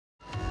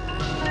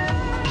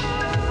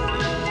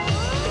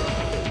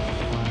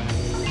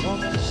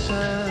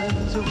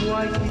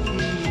Waikiki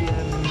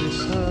and the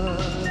sun.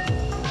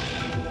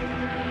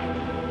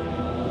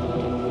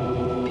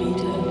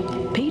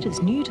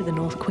 Peter's new to the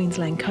North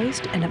Queensland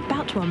coast and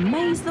about to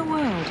amaze the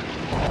world.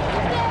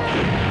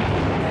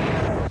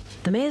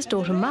 The mayor's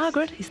daughter,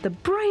 Margaret, is the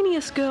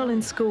brainiest girl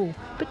in school,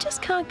 but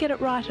just can't get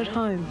it right at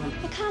home.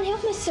 I can't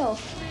help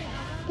myself.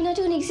 When I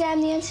do an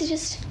exam, the answer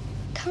just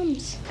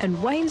comes.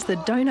 And Wayne's the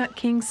Donut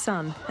King's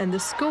son, and the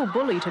school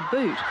bully to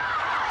boot.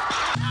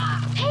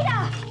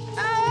 Peter!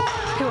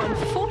 Who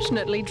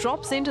unfortunately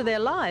drops into their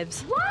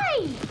lives.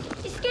 Wayne!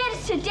 You scared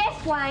us to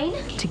death, Wayne.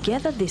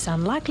 Together, this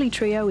unlikely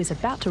trio is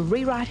about to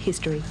rewrite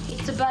history.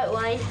 It's a boat,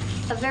 Wayne.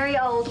 A very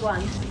old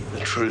one. The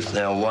truth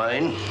now,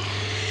 Wayne.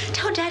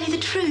 Tell Daddy the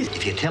truth.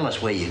 If you tell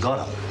us where you got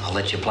them, I'll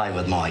let you play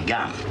with my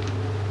gun.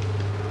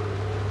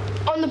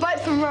 On the boat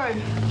from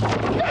Rome.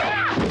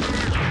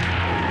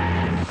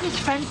 It's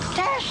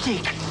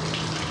fantastic.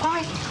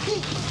 Why,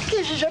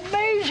 this is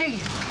amazing.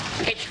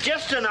 It's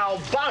just an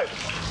old boat.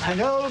 An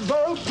old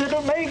boat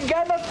that'll make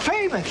Gamma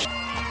famous.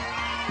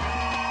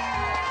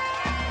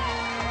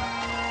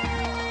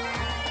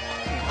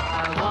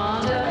 I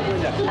wonder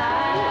if the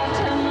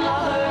Latin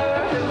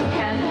lover who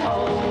can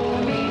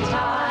hold me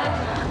tight.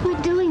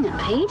 We're doing it,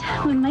 Pete.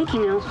 We're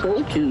making our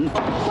fortune.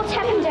 What's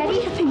happened, Daddy?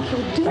 What do you think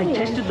you're doing? They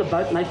tested the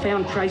boat and they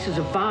found traces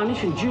of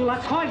varnish and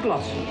Dulux high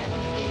gloss.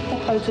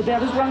 That boat's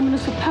about as Roman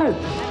as the Pope.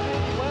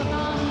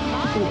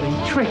 We've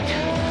been tricked.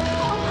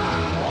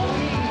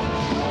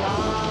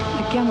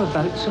 The Gamma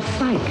boats are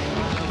fake.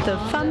 The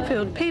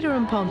fun-filled Peter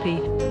and Pompey.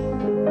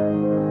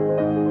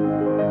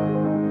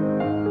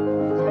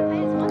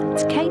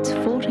 It's Kate's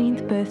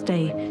 14th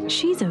birthday.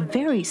 She's a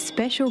very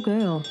special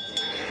girl.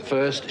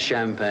 First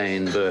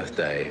champagne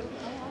birthday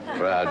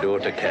for our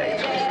daughter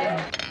Kate.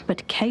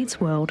 But Kate's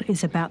world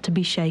is about to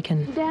be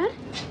shaken. Dad?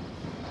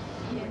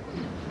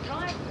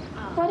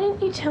 Why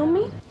didn't you tell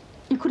me?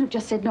 You could have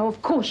just said, no,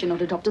 of course you're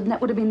not adopted, and that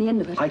would have been the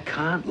end of it. I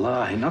can't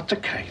lie, not to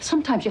Kate.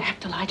 Sometimes you have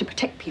to lie to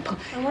protect people.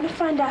 I want to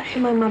find out who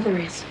my mother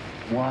is.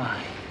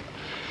 Why?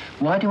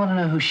 Why do you want to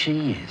know who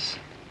she is?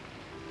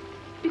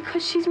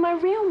 Because she's my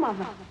real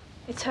mother.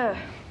 It's her.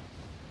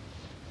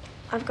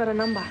 I've got a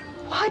number.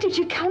 Why did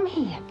you come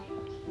here?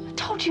 I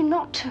told you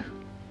not to.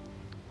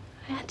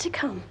 I had to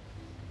come.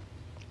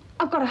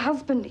 I've got a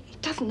husband. He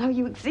doesn't know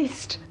you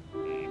exist.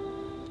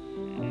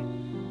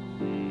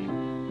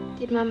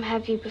 Did Mum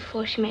have you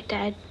before she met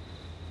Dad?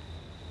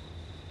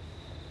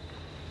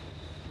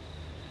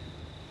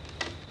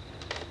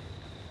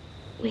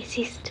 We're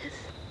sisters.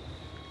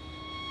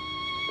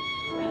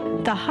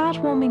 The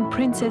heartwarming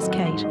Princess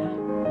Kate.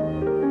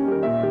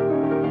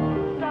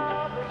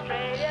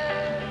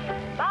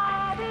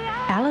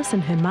 Alice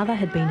and her mother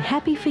had been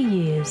happy for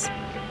years.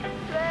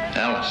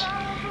 Alice,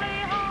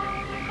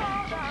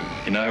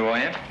 you know who I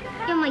am?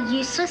 You're my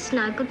useless,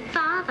 no-good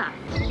father.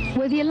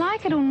 Whether you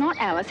like it or not,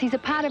 Alice, he's a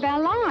part of our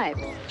lives.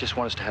 Just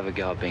want us to have a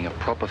go at being a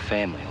proper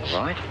family,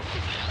 all right?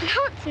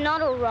 No, it's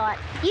not all right.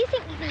 You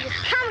think you can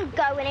just come and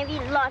go whenever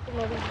you like and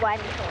we'll be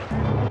waiting for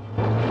you.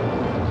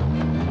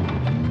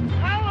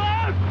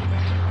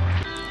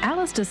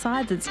 Alice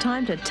decides it's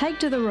time to take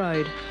to the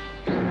road.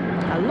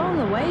 Along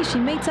the way, she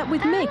meets up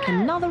with Mick,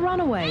 another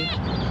runaway.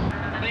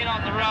 Been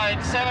on the road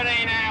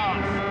 17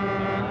 hours.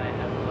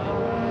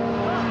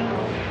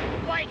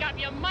 Wake up,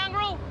 you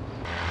mongrel!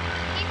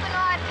 Keep an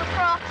eye out for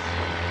Crocs.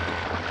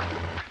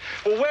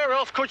 Well, where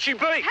else could she be?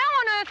 How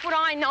on earth would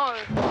I know?